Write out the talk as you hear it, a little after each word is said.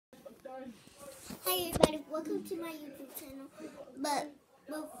Hi everybody, welcome to my YouTube channel. But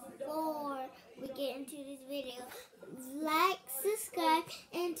before we get into this video, like, subscribe,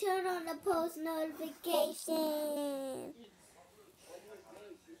 and turn on the post notification.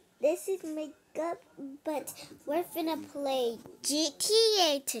 This is makeup, but we're finna play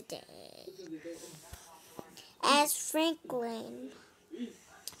GTA today as Franklin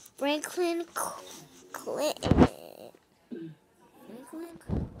Clinton.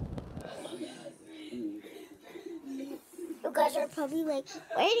 You guys are probably like,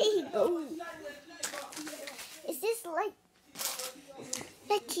 where did he go? Is this like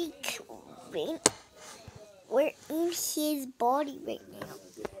he we're in his body right now?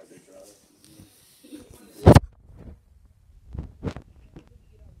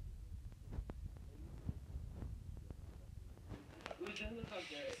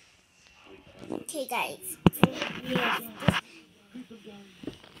 Okay, guys.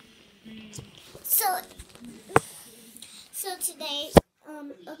 So today,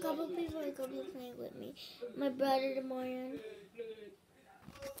 a couple people are gonna be playing with me. My brother Demarion,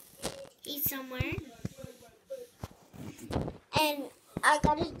 he's somewhere, and I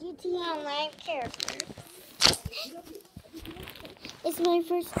got a GTA Online character. It's my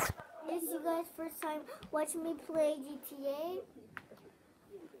first. This is you guys' first time watching me play GTA,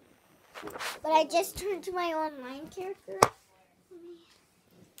 but I just turned to my online character.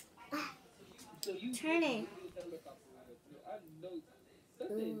 Turn it.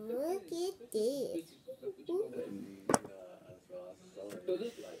 Look at this.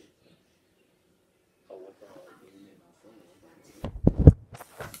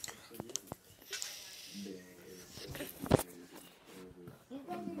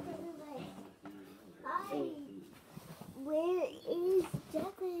 Where is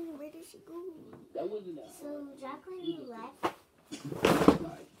Jacqueline? Where did she go? So Jacqueline, you left.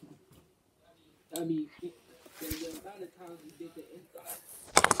 I mean, hey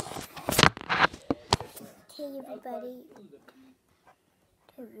everybody,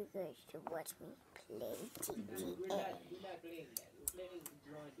 hope you guys should watch me play GTA.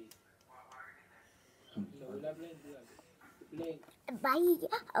 Bye,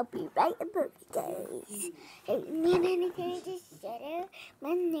 I'll be right about you guys. Hey, man, can you just shut up?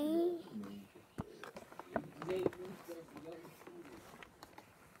 My name.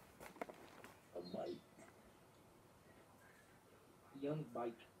 Young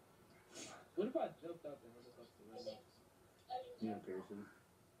bike. What if I jumped out the helicopter right now? You parachute?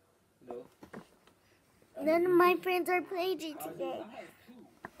 No. None of my friends are playing today.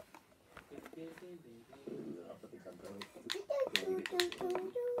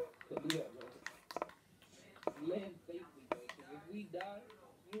 Land safely, though, because if we die,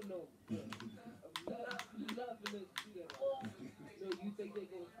 you know, I'm not gonna do that. So you think they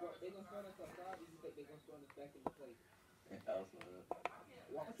gonna spawn us outside, or you think they gonna spawn us back in the place?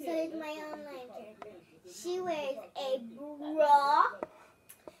 So it's my online character. She wears a bra,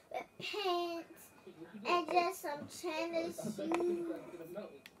 pants, and just some tennis shoes.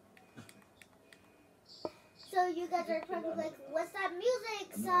 So you guys are probably like, what's that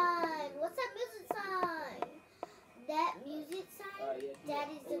music sign? What's that music sign? That music sign, that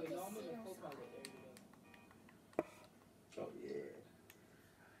is the casino sign. Oh, yeah.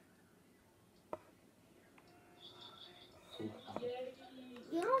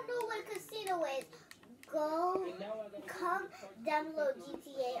 You don't know what a casino is? Come download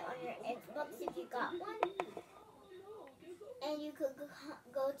GTA on your Xbox if you got one. And you could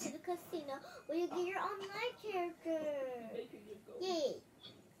go to the casino where you get your online character. Yay.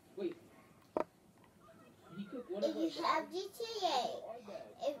 If you have GTA,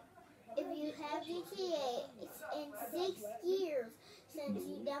 if you have GTA, it's in 6 years since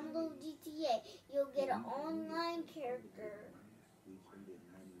you download GTA, you'll get an online character.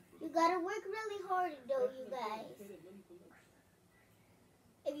 You gotta work really hard though, you guys.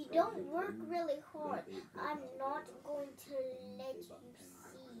 If you don't work really hard, I'm not going to let you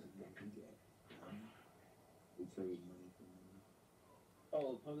see.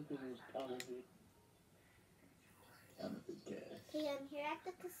 Oh, public was talented. Okay, I'm here at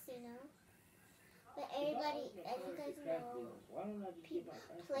the casino. But everybody, as you guys know,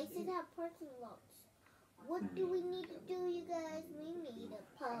 places have parking lots. What do we need to do, you guys? We need to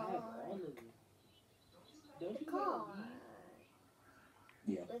park the car.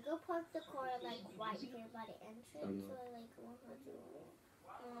 Yeah. We go park the car like right here by the entrance, or like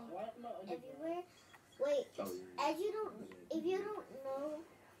 100, everywhere. Wait, if you don't know.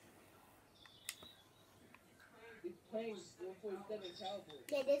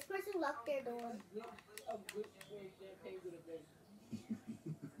 Yeah, this person locked their door.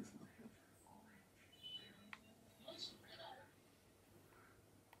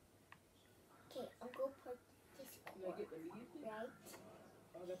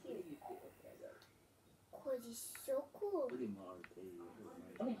 Cause it's so cool. Look at my arcade.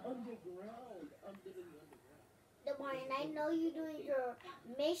 I'm underground. I'm literally underground. The morning I know you doing your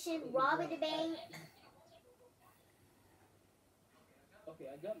mission robbing the bank. Okay,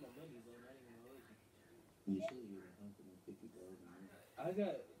 I got my money though. Not even gonna hold you. You said you were 150,000. I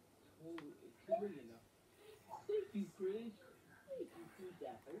got 2 million now. Thank you, Chris. Thank you, Chris.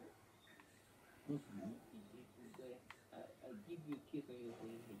 That hurt. I give you a kiss on your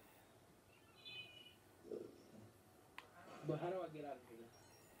forehead. But how do I get out of here?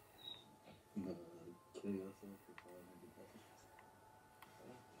 Kill yourself for 500,000.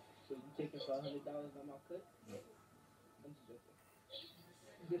 So you taking $500 on my cut? Yeah. I'm just joking.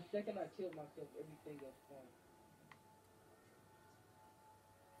 The second I kill myself, everything else fine.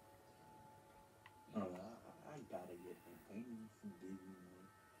 Oh, I gotta get some payments and give you money.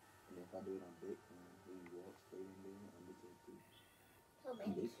 And if I do it on Bitcoin, we walk straight in there and look at it. So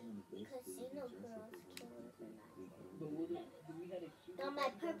Bitcoin is basically casino just girls like killers and But do we have excuse? got my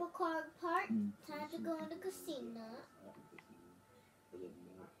purple card part. Time to go in the casino.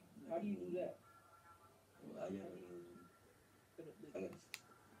 How do you do that? Well, I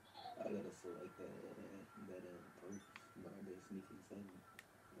gotta select that perk by the sneaking segment.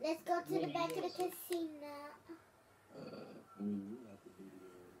 Let's go to the back of the casino. We will have to do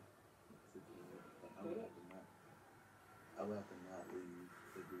I would have to not leave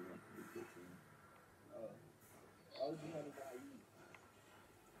if we want to be kitchen. Why would you have to buy eat?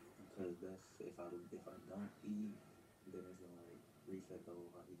 Because that's if I don't eat, then it's gonna like reset the whole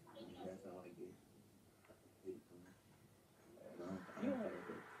body. And that's how I get hit from it.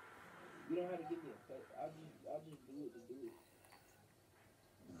 You don't have to give me a cut. I'll just do it to do it.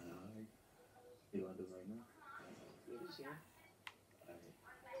 Alright. You wanna do it right now? Yeah, we can. Alright.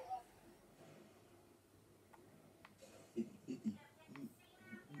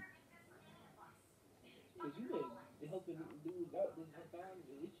 Cause you been helping dudes out this whole time.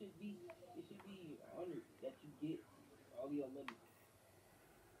 It should be honored that you get all your money.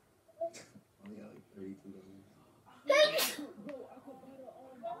 Only got like $32. Bro, I could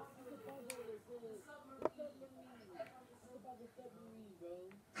buy the submarine, bro.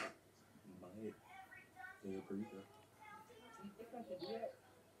 Buy it. Pay a free throw. You think I should do that?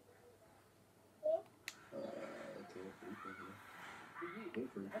 Okay, free throw. Pay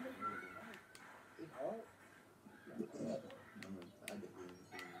for it. It's hard. I did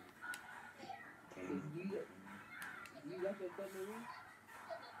it. Do you like a submarine?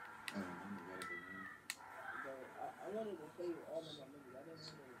 Bro, I wanted to save all of my money. I didn't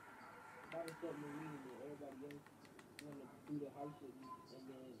want to buy a submarine and everybody else want to do the house with me, and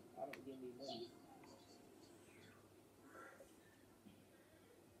then I don't get any money.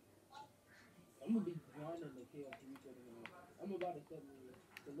 I'm gonna be grinding the KL3 tournament. I'm gonna buy the submarine.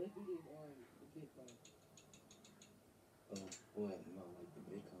 So let's do this on the Bitcoin. Oh, well, no, like the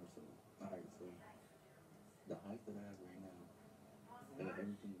Bitcoin. So, alright, so the height that I have right now,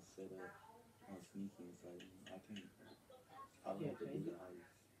 everything is set up on sneaking, so I would have to do the height.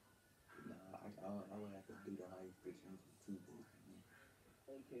 Nah, I would have to do the height to change it to Bitcoin.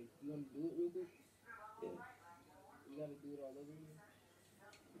 Okay, you wanna do it real quick? Yeah. You gotta do it all over again?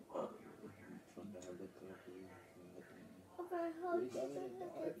 From that, I look up here. Okay, hold on. Because then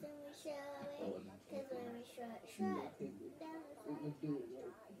we show it. Because then we show it. Let's do it,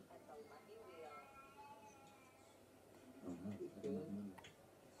 right?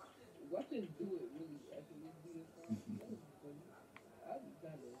 Watch us do it really after we do this one. I'm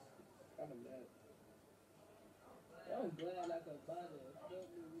kinda mad. I'm glad I could buy the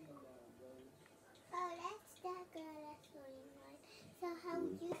submarine now, bro. Oh, that's that girl. That's really nice. So how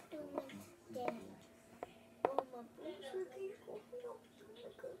you doing today? Oh, my boots are getting cold.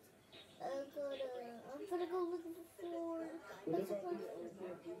 I'm gonna go looking for food. What's the place?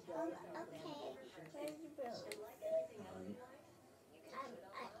 Okay. Where's the bro?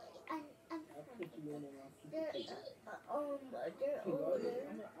 They're over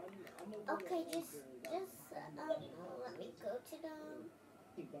there. Okay, just let me go to them.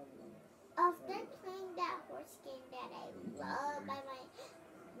 After playing that horse game that I love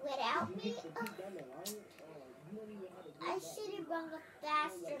without me, I should have brought a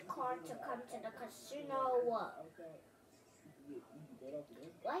faster car to come to the casino.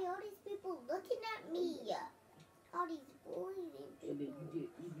 Why all these people looking at me? All these boys and people. And then you get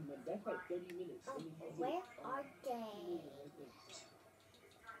easy money. That's like 30 minutes. Where are they?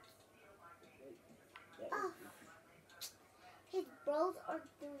 Oh, his bros are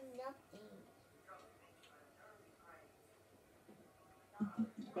doing nothing.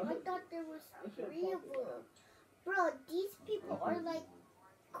 I thought there was 3 of them. Bro, these people are like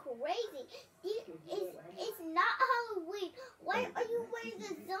crazy. It's not Halloween. Why are you wearing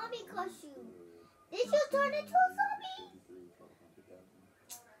a zombie costume? Did you turn into a zombie?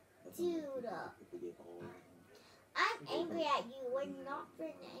 Dude, I'm angry at you. We're not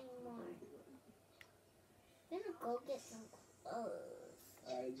friends anymore. I'm gonna go get some clothes.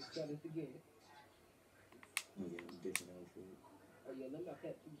 Alright, just start it again. Yeah, different outfit. Oh yeah, let my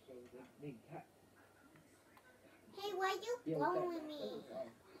tattoo show. They got. Hey, why you following me?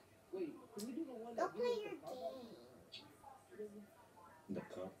 Wait, can we do the one Go that play your game. The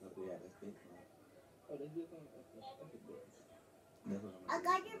cup, yeah, that's big. Oh, that's this one? That's a bit. I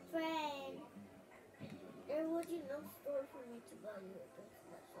got your friend. There was no store for me to buy you.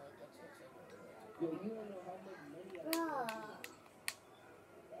 That's why I get to Yo, you don't know how much money I Bruh.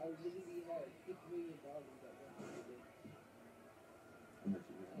 I literally had $6 million at one point today. How much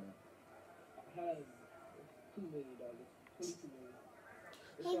you got? I had $2 million, $22 million.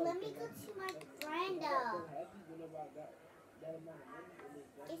 Hey, let me go see my friend. I got so happy whenever I got that amount of money, and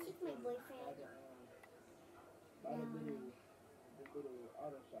then Is he my boyfriend? by the little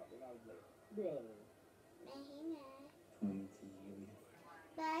auto shop, and I was like, bro.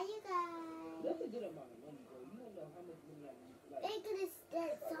 Bye, you guys. That's a good amount of money, bro. You don't know how much money I need. Like, They're gonna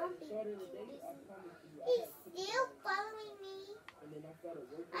start zombie. started the day, I promise you. He's still following me. And then I started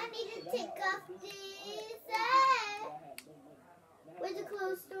working. I need to take off this. Where's the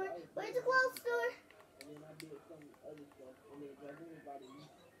clothes store? Where's the clothes store? And then I did some other stuff. And then Jasmine about it.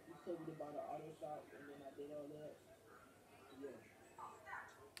 You told me about the auto shop, and then I did all that. Yeah.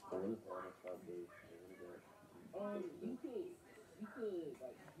 What is auto shop day? You could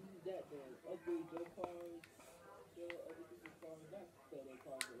like use that to upgrade your cars, sell other people's cars, not sell their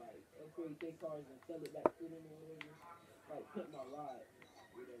cars, but like upgrade their cars and sell it back to them or whatever. Like pimp my ride,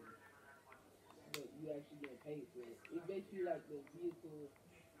 whatever. But you actually get paid for it. It's basically like the vehicle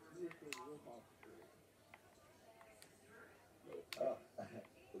workout. Oh,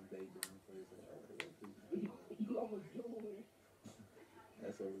 the baby in person. You almost doing.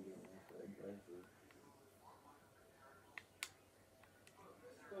 That's what we're doing for aggressive.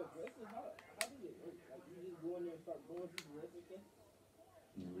 So aggressive, how do it work? Like you just go in there and start going through the rest of stuff?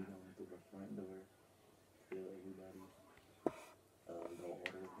 And we go into the front door, kill everybody, go all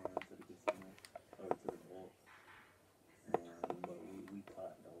the way down to the casino, or to the vault. And but we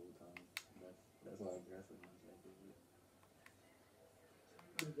caught the whole time. That's why aggressiveness like this.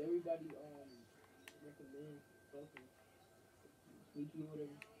 Does everybody recommend something sneaky or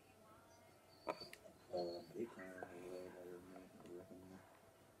whatever? Big time or whatever I recommend.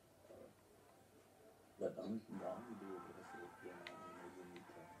 But the only do aggressive if you're not in a unique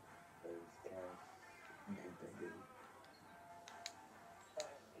car. Because cash ain't that good.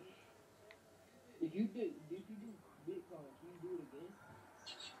 Did you do Bitcoin? Can you do it again?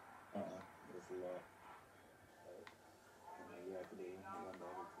 It's a lot. You have to do one the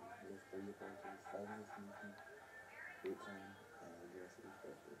other two. There's 3 approaches, 7 is sneaky, Bitcoin, and aggressive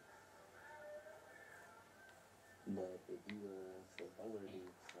special. But if you so if I were to do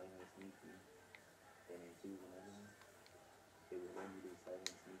 7 sneaky, and then choose another one, it would let me do 7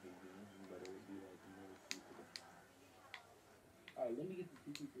 sneaky again, but it would be like more stupid. Alright, let me get the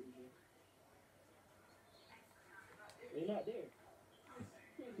two people again. They're not there.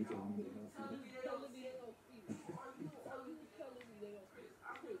 You telling me they don't see it? You telling me they don't see it. You telling me they don't see it.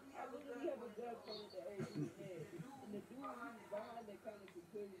 Chris, I literally have a gun pointed at Avery's head. And the dude who's behind that kind of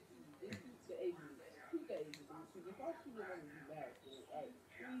security shoot, they shoot the Avery. Shoot the Avery, dude. Because if I shoot him, I'm going to be mad. So, alright,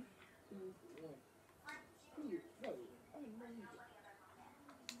 3, 2, 1. Shoot it. No, I know you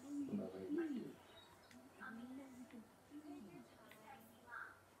can.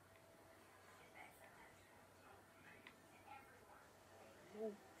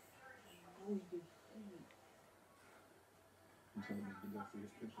 I'm trying to make you go see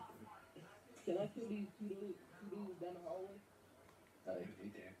this picture. Can I kill these two dudes down the hallway? We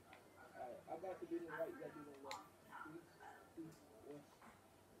can. Alright, I got to do them right, you got to do them left. 3, 2, 1.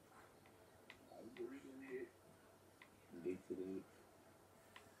 Alright, we good. Big to the week.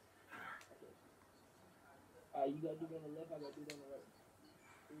 Alright, you got to do it on the left, I got to do it on the right.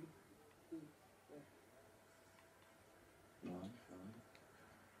 3, 2, 1. No.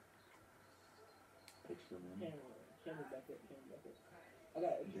 Extra money. Camera back up. I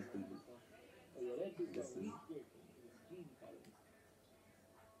got extra. Just do this. Oh yeah, that dude got weak script. Jesus, I don't know.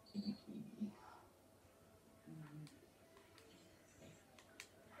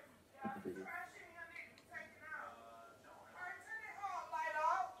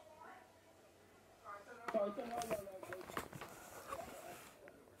 Sorry, turn all y'all off, baby.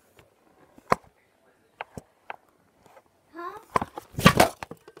 Huh?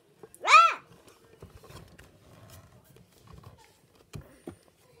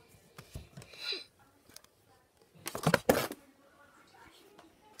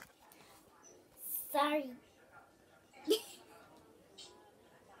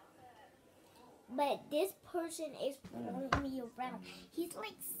 this person is following me around. He's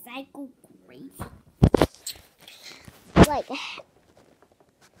like psycho crazy. Like,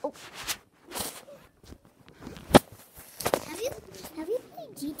 oh. Have you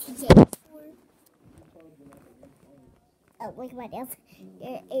played GTA before? Oh, wait, what else?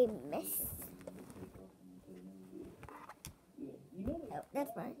 You're a mess. Oh,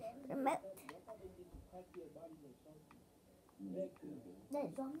 that's fine. Remote.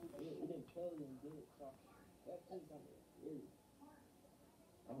 That's zombie.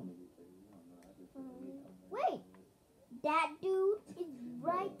 Wait, that dude is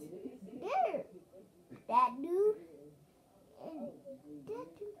right there. That dude and that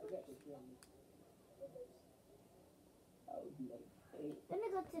dude. Let me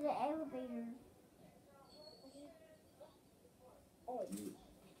go to the elevator.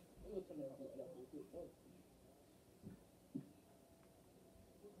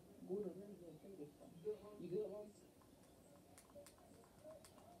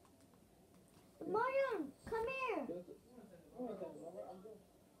 Marion, come here.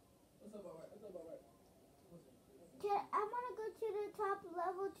 I want to go to the top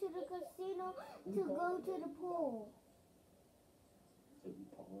level to the casino to go to the pool.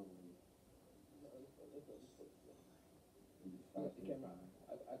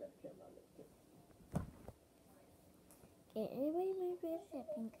 Can anybody move this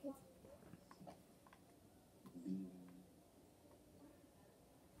second, please?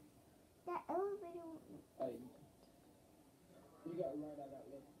 That elevator. You got right out that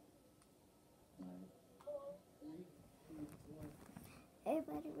way.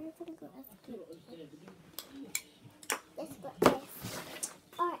 Everybody, we're gonna go escape. Let's go ask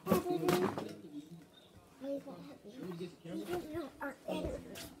our editor. Please don't help me. You don't know our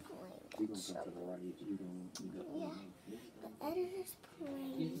editor's playing. Yeah, the editor's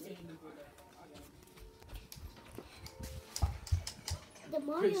playing. The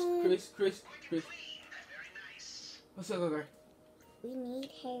Mario. Chris. What's up, guy? We need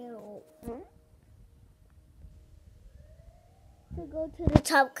help. To go to the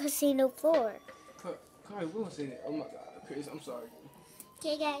top casino floor. Kai, we won't say that. Oh my God, Chris, I'm sorry.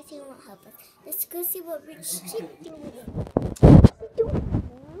 Okay, guys, he won't help us. Let's go see what Rich doing.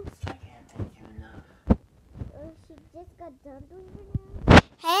 I can't thank you enough. Oh, she just got done doing it now.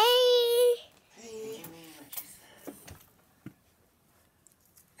 Hey! Hey, give me what you said.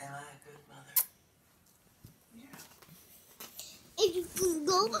 Am I a good mother? Yeah. If you can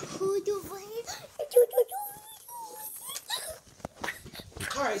go, hold your way.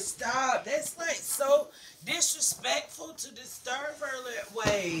 Alright, stop. That's like so disrespectful to disturb her that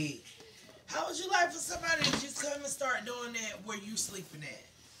way. How would you like for somebody to just come and start doing that where you sleeping at?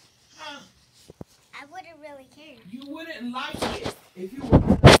 Huh? I wouldn't really care. You wouldn't like it if you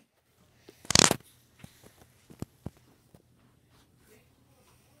were.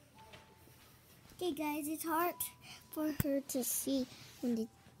 Okay, guys, it's hard for her to see when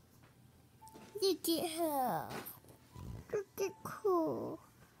they get her. Look at cool.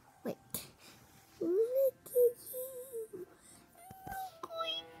 Wait. Look at you.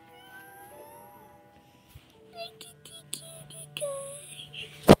 Look at the cutie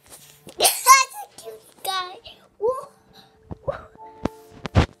guy. That's a cute guy. Whoa.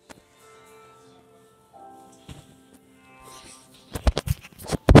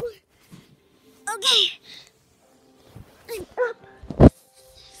 Okay. I'm up.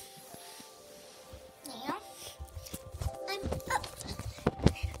 Now, I'm up.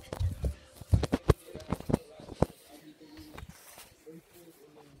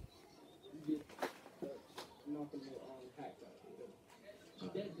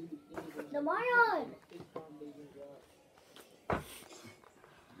 Namaron!